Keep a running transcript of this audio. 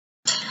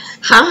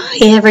Hi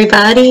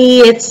everybody,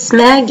 it's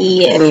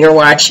Maggie and you're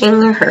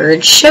watching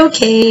Herd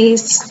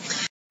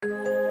Showcase.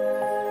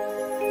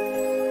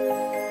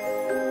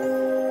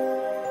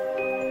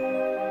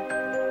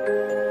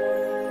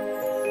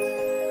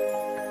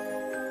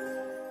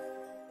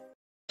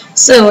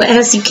 So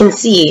as you can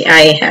see,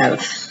 I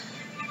have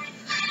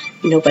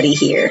nobody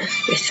here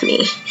with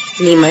me,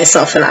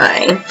 myself, and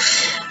I.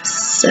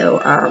 So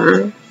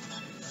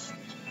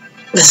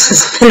this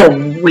has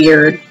been a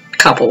weird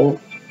couple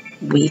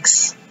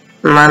weeks,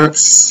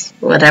 months,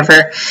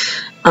 whatever.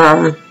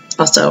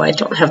 Also, I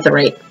don't have the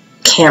right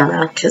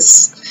camera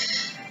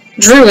because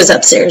Drew is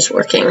upstairs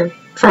working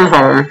from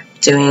home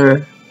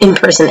doing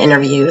in-person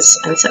interviews,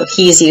 and so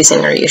he's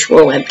using our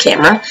usual web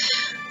camera.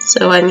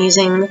 So I'm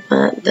using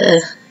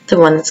the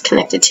one that's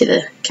connected to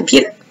the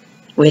computer,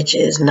 which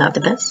is not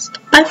the best,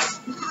 but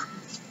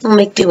we'll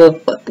make do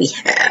with what we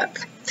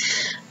have.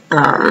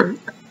 I'm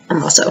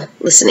also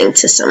listening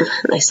to some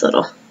nice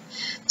little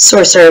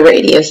Sorcerer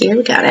radio here.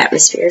 We got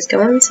atmospheres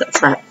going, so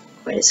it's not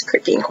quite as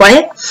creepy and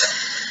quiet.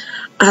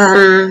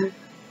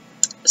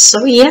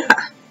 So yeah,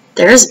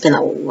 there's been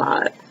a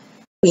lot.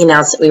 We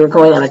announced that we were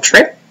going on a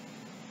trip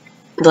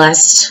I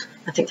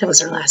think that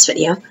was our last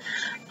video.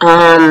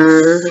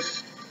 And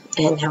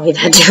now we've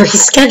had to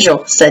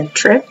reschedule said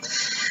trip.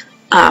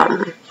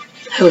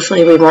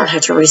 Hopefully we won't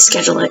have to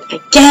reschedule it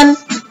again.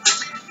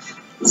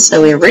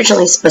 So we were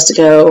originally supposed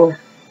to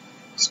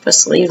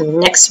leave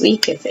next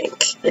week, I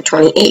think, the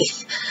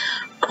 28th.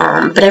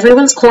 But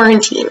everyone's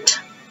quarantined.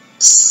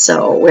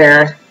 So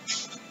we're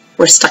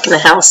stuck in the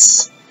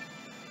house.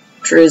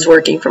 Drew's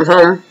working from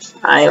home.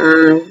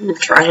 I'm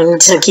trying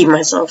to keep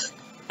myself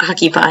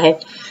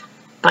occupied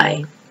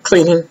by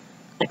cleaning.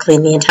 I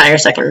cleaned the entire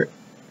second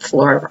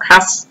floor of our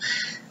house.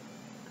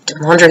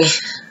 Done laundry.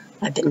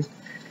 I've been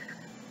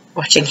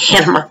watching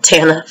Hannah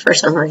Montana for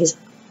some reason.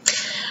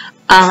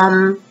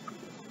 But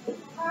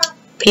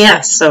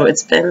yeah, so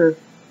it's been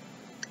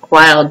a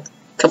wild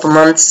couple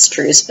months.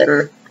 Drew's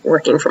been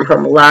working from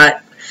home a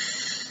lot.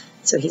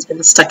 So he's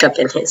been stuck up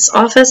in his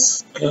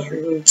office,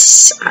 and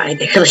I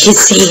barely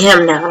see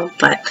him now,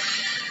 but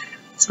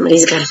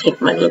somebody's got to make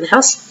money in the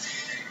house.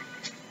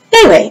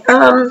 Anyway,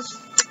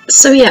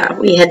 so yeah,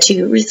 we had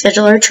to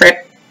reschedule our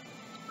trip,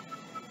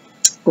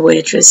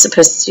 which was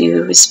supposed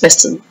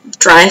to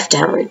drive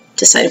down. We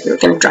decided we were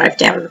going to drive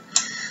down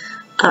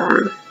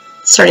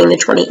starting the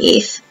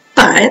 28th,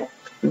 but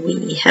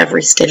we have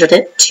rescheduled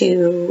it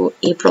to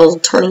April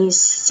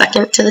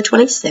 22nd to the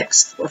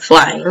 26th. We're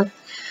flying.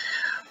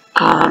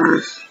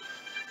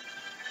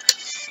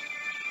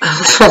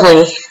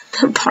 Hopefully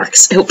the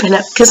parks open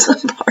up because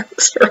the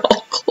parks are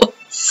all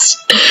closed.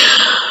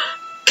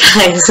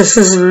 Guys, this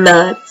is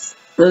nuts.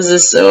 This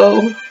is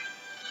so...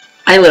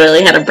 I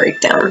literally had a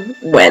breakdown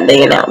when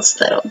they announced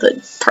that all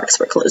the parks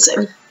were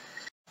closing.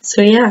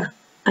 So yeah,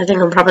 I think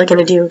I'm probably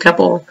going to do a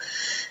couple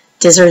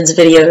Dizzards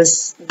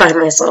videos by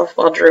myself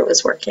while Drew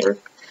is working.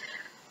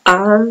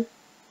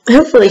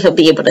 Hopefully he'll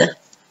be able to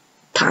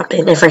pop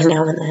in every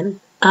now and then.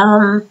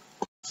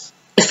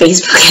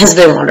 Facebook has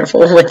been wonderful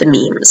with the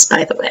memes,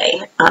 by the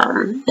way,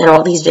 and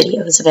all these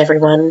videos of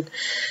everyone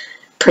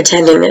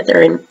pretending that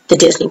they're in the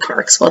Disney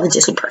parks while the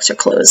Disney parks are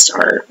closed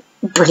are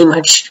pretty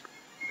much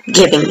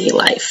giving me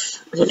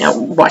life. You know,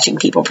 watching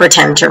people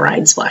pretend to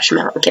ride Splash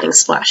Mountain, getting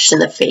splashed in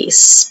the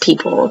face,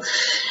 people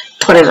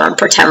putting on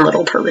pretend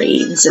little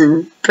parades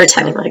and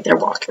pretending like they're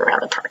walking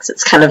around the parks.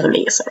 It's kind of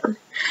amazing.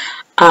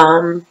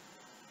 And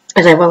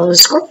then while I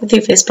was scrolling through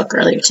Facebook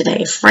earlier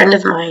today, a friend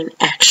of mine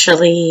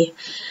actually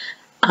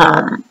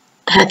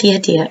had the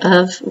idea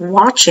of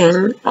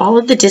watching all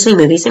of the Disney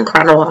movies in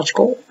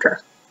chronological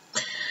order.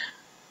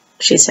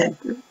 She said,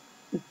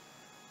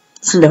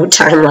 "It's no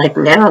time like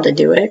now to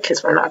do it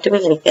because we're not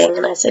doing anything."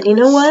 And I said, you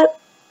know what?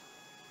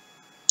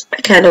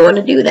 I kind of want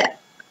to do that.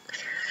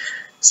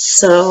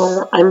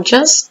 So I'm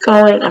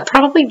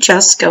probably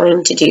just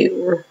going to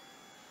do,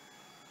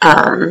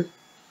 I'll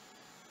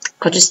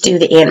just do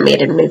the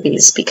animated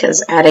movies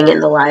because adding in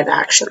the live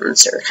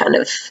actions are kind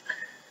of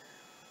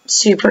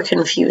super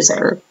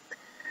confusing.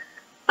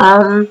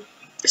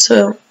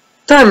 So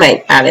I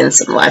might add in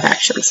some live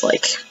actions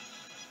like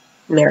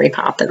Mary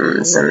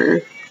Poppins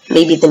and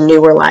maybe the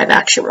newer live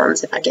action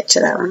ones if I get to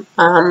them.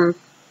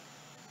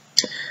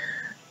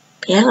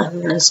 Yeah,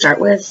 I'm going to start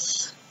with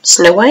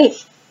Snow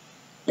White,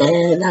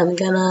 and I'm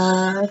going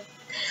to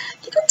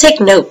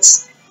take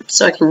notes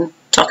so I can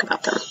talk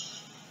about them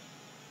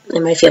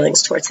and my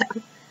feelings towards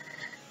them.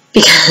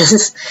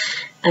 Because,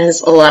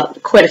 as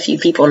quite a few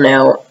people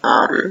know,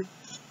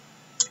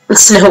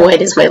 Snow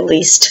White is my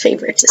least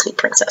favorite Disney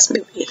princess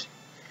movie.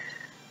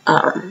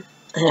 And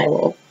I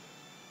will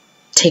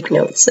take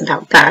notes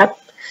about that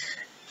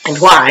and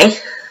why.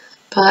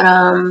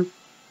 But,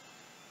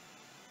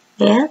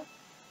 yeah.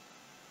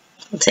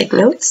 I'll take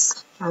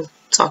notes. I'll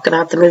talk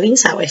about the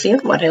movies, how I feel,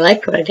 what I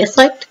liked, what I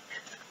disliked.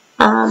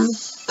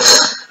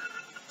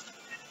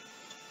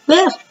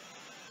 Yeah.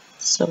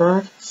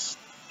 So,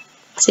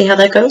 see how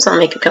that goes. I'll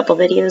make a couple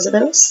videos of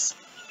those.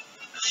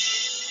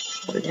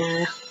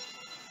 And,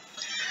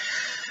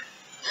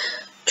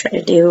 try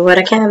to do what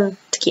I can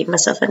to keep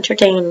myself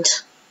entertained.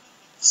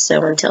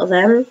 So until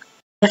then,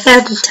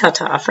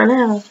 ta-ta for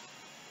now.